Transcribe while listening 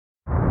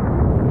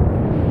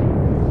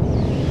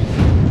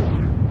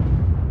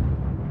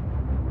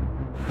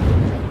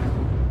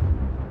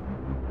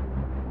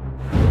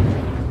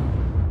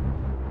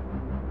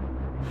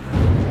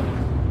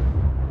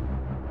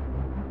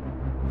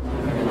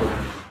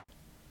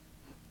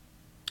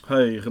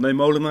Hey, René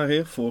Molenaar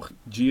here for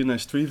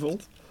GNS3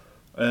 Vault,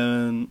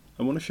 and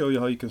I want to show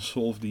you how you can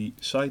solve the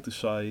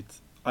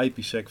site-to-site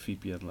IPSEC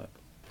VPN lab.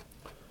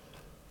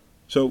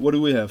 So what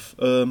do we have?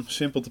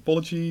 Simple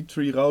topology,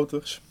 3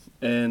 routers,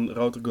 and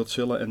router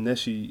Godzilla and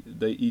Nessie,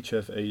 they each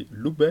have a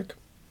loopback.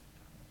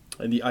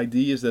 And the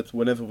idea is that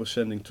whenever we're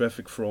sending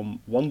traffic from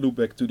one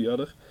loopback to the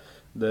other,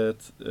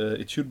 that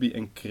it should be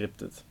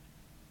encrypted.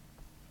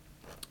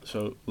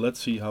 So let's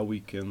see how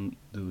we can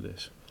do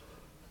this.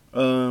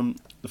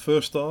 The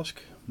first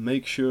task,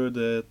 make sure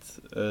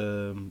that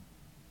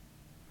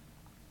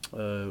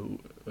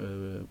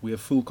we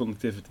have full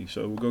connectivity.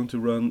 So we're going to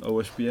run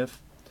OSPF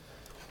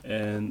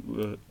and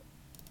we're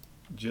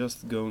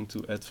just going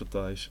to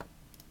advertise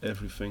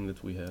everything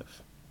that we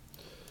have.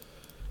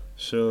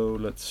 So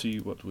let's see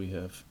what we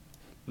have.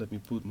 Let me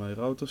put my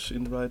routers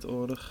in the right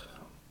order.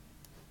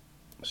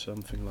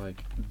 Something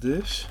like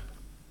this.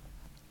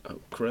 Oh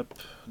crap,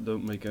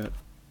 don't make a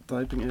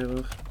typing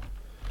error.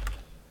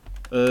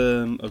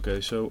 Okay,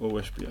 so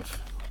OSPF.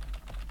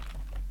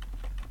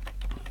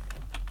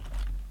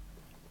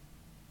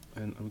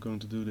 And I'm going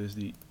to do this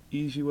the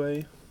easy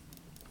way.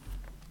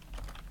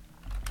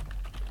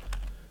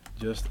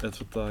 Just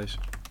advertise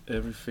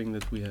everything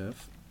that we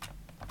have.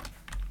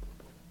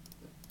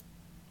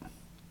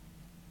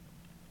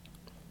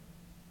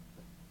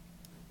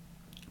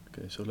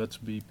 Okay, so let's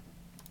be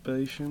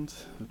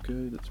patient.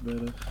 Okay, that's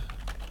better.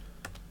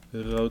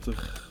 Router,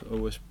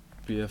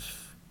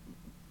 OSPF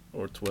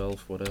or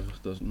 12, whatever,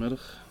 doesn't matter.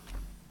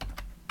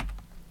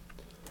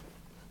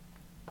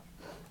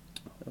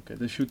 Okay,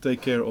 this should take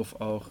care of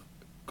our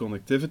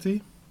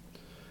connectivity.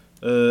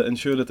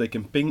 Ensure that they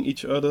can ping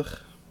each other.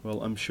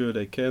 Well, I'm sure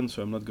they can,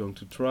 so I'm not going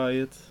to try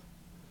it.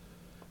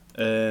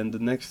 And the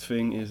next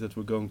thing is that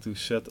we're going to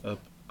set up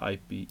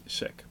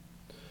IPSEC.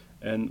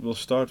 And we'll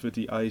start with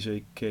the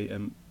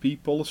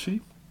ISA-KMP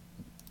policy.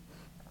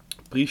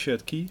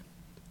 Pre-shared key,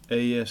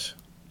 AES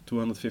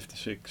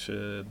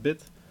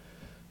 256-bit.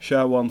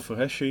 SHA-1 for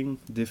hashing,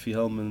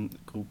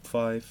 Diffie-Hellman group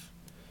 5,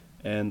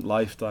 and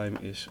lifetime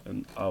is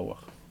an hour.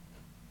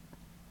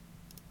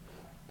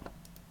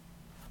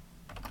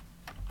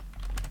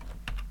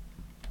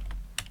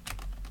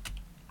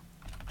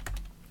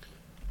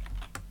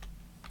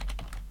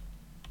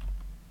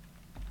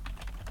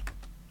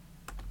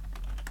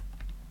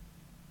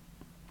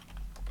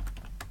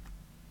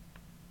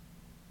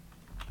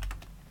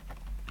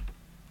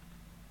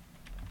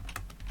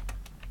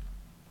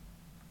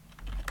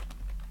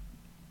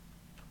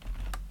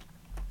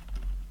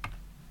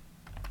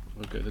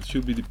 Okay, that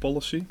should be the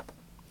policy.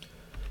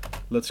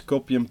 Let's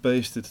copy and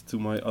paste it to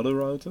my other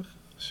router,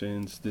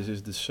 since this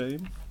is the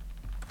same.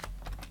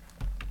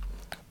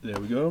 There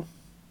we go.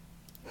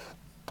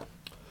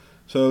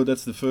 So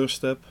that's the first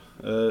step.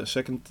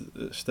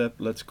 Second step,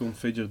 let's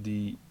configure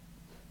the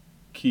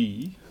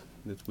key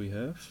that we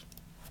have.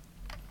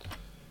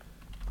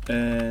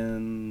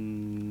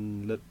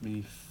 And let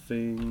me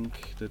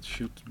think, that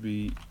should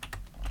be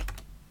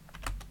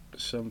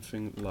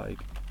something like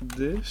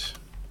this.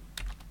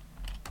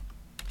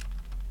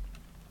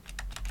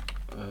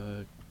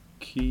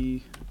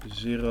 Key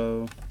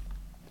 0,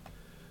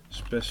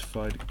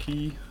 specify the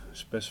key,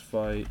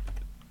 specify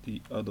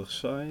the other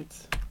side.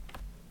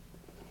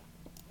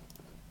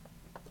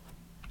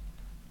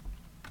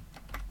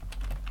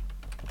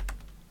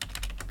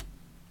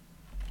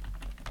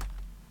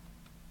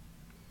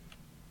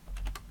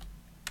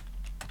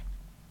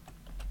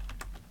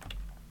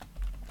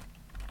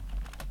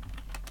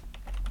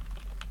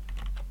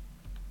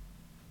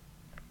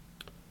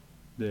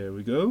 There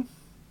we go.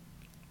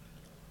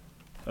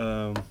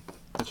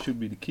 That should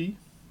be the key.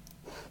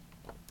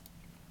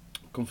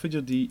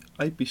 Configure the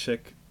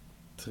IPSEC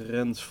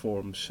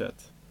transform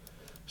set.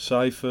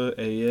 Cipher,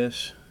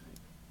 AES,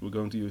 we're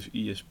going to use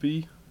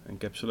ESP,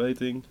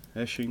 encapsulating,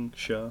 hashing,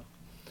 SHA.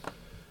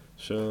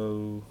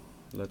 So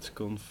let's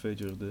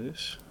configure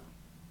this.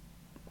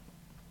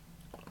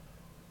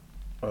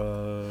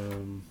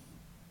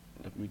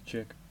 Let me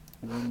check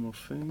one more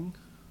thing.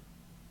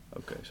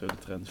 Okay, so the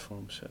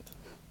transform set.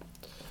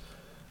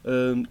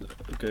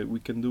 Okay, we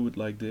can do it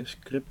like this: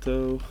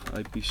 crypto,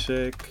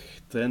 IPSEC,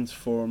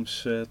 transform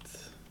set.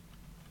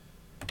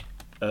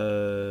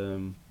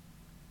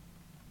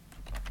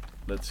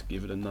 Let's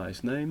give it a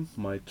nice name: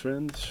 my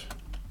trends,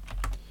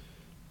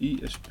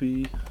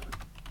 ESP,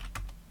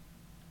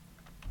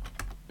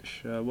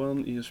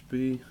 SHA-1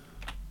 ESP.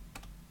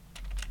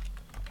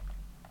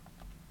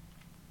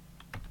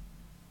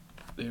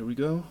 There we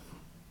go.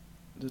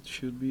 That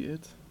should be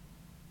it.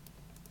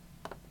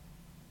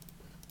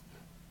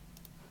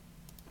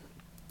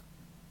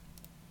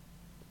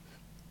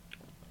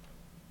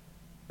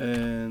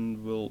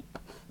 And we'll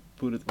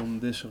put it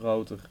on this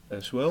router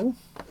as well.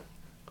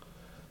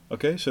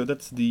 Okay, so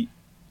that's the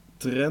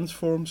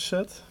transform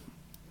set.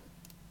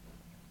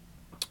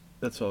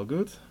 That's all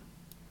good.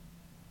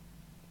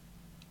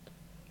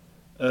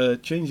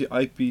 Change the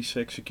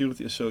IPSEC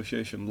Security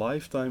Association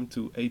lifetime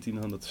to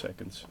 1800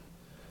 seconds.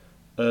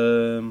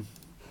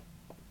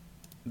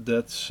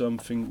 That's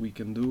something we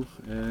can do,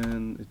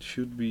 and it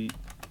should be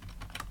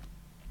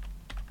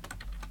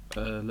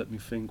let me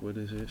think where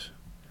this is,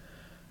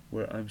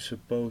 where I'm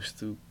supposed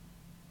to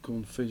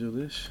configure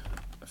this.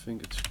 I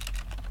think it's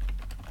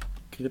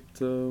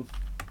crypto.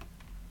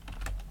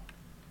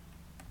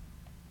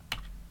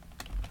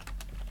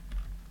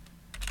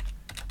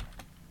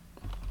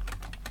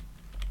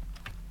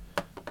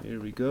 Here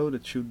we go,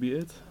 that should be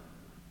it.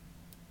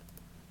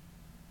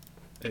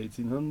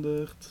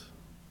 1800.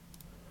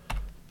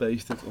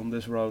 Paste it on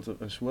this router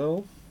as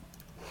well.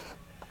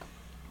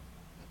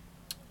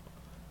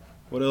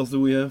 What else do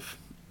we have?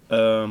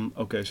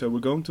 Okay, so we're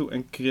going to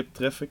encrypt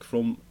traffic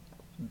from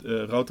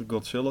router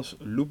Godzilla's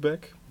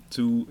loopback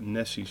to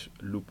Nessie's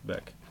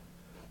loopback.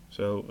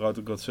 So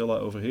router Godzilla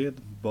over here,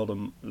 the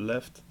bottom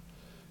left,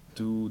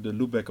 to the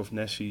loopback of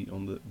Nessie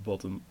on the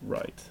bottom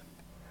right.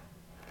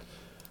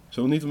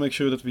 So we need to make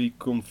sure that we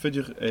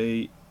configure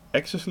a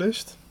access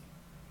list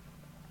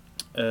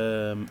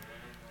and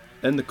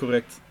the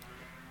correct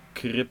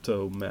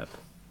crypto map.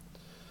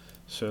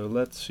 So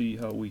let's see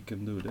how we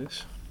can do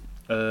this.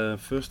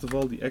 First of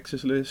all, the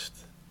access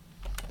list.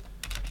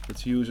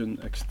 Let's use an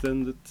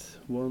extended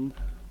one.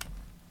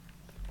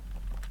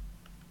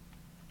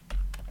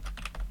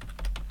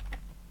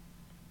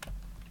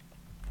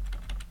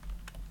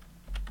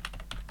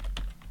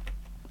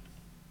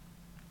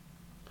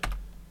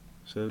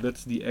 So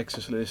that's the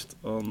access list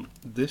on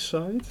this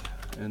side,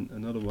 and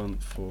another one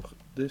for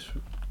this.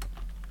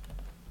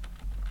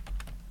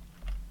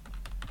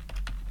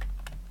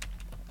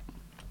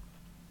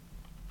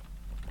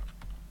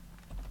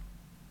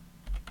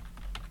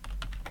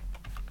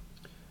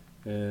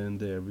 And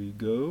there we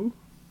go.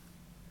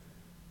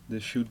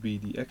 This should be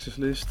the access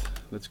list.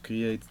 Let's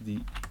create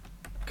the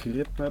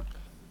crypto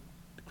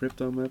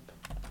map.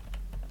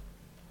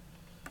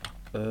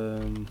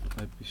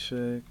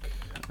 IPSEC,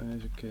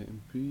 ISAK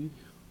KMP.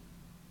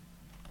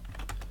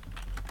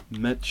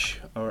 Match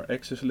our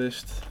access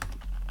list.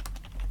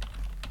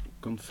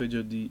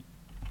 Configure the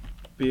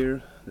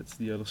peer, that's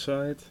the other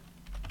side.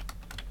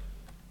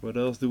 What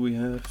else do we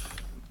have?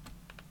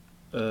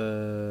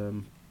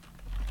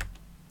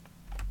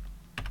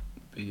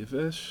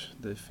 PFS,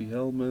 Dave V.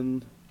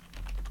 Hellman.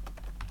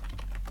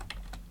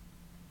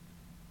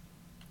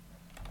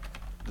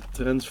 The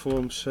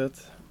transform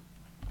set.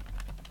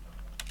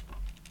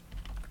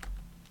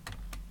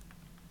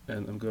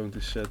 And I'm going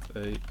to set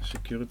a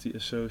security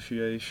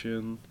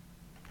association.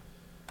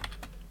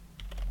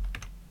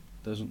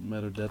 Doesn't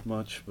matter that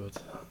much,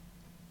 but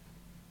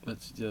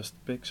let's just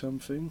pick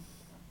something.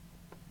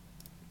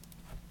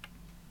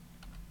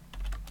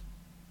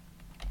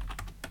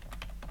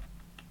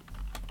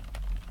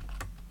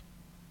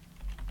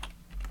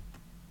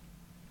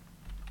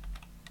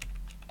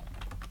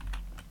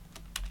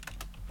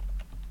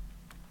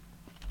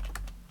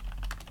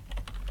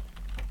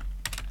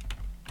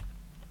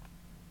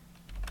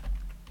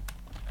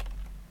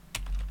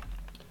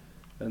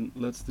 And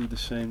let's do the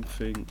same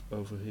thing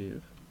over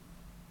here.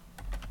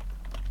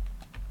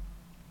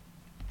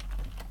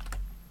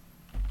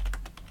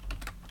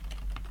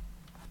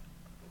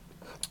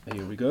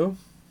 Here we go.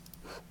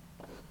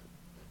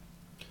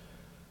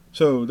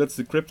 So that's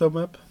the crypto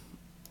map.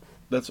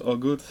 That's all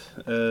good.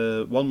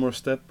 One more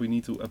step, we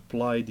need to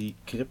apply the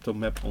crypto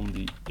map on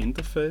the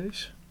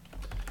interface.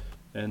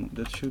 And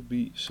that should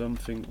be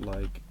something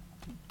like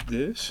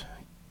this.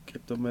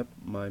 Crypto map,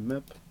 my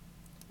map.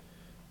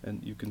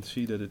 And you can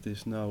see that it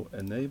is now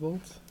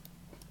enabled.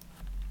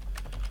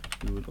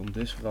 Do it on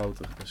this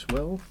router as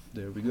well.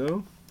 There we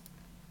go.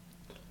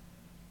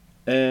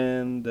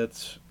 And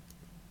this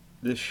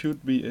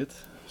should be it.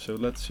 So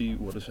let's see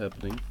what is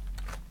happening.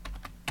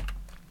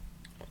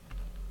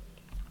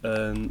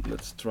 And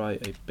let's try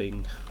a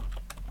ping.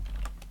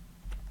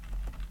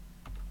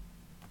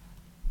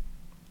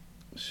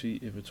 See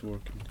if it's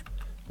working.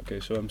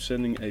 Okay, so I'm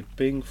sending a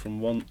ping from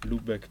one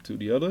loopback to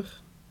the other.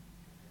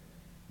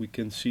 We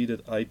can see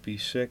that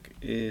IPSEC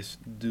is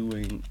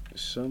doing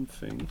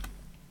something.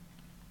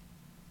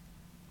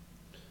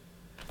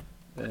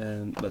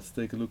 And let's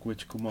take a look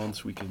which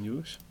commands we can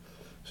use.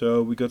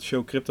 So we got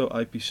show crypto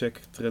IPSEC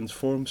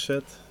transform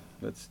set.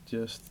 Let's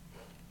just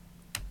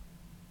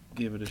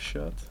give it a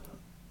shot.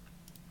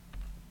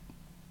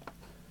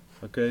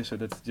 Okay, so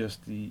that's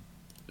just the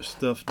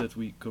stuff that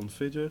we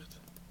configured.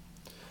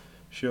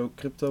 Show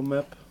crypto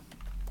map.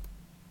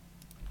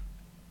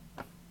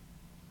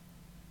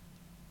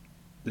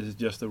 This is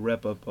just a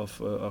wrap up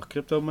of our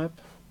crypto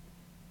map.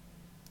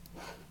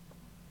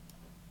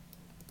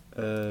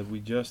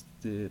 We just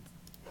did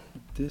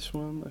this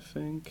one, I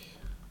think.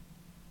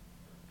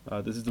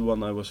 This is the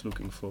one I was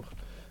looking for.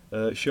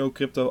 Show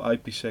crypto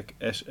IPSEC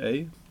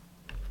SA,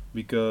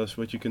 because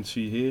what you can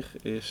see here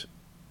is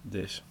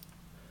this.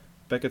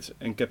 Packets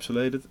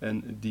encapsulated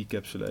and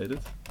decapsulated.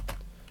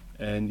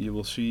 And you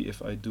will see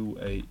if I do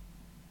a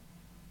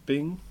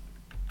ping,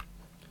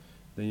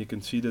 then you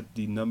can see that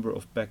the number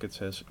of packets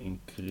has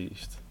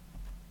increased.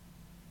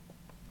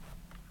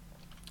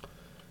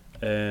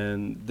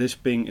 And this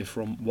ping is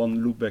from one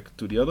loopback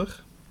to the other.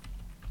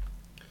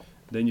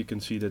 Then you can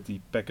see that the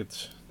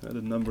packets,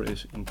 the number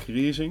is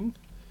increasing.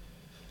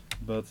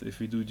 But if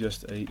we do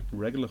just a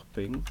regular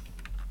ping,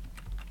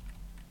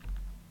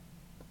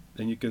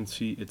 then you can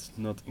see it's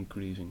not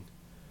increasing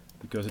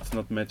because it's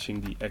not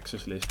matching the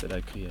access list that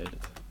I created.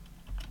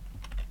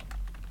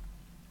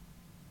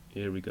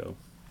 Here we go.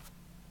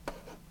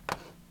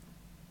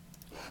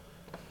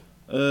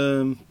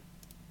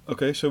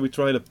 Okay, so we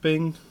tried a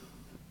ping,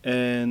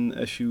 and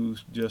as you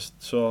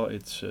just saw,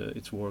 it's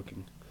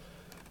working.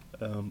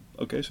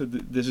 Okay, so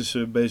this is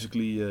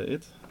basically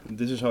it.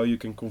 This is how you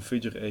can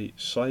configure a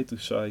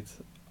site-to-site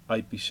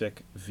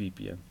IPSEC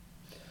VPN.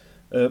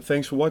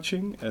 Thanks for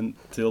watching, and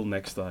till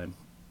next time.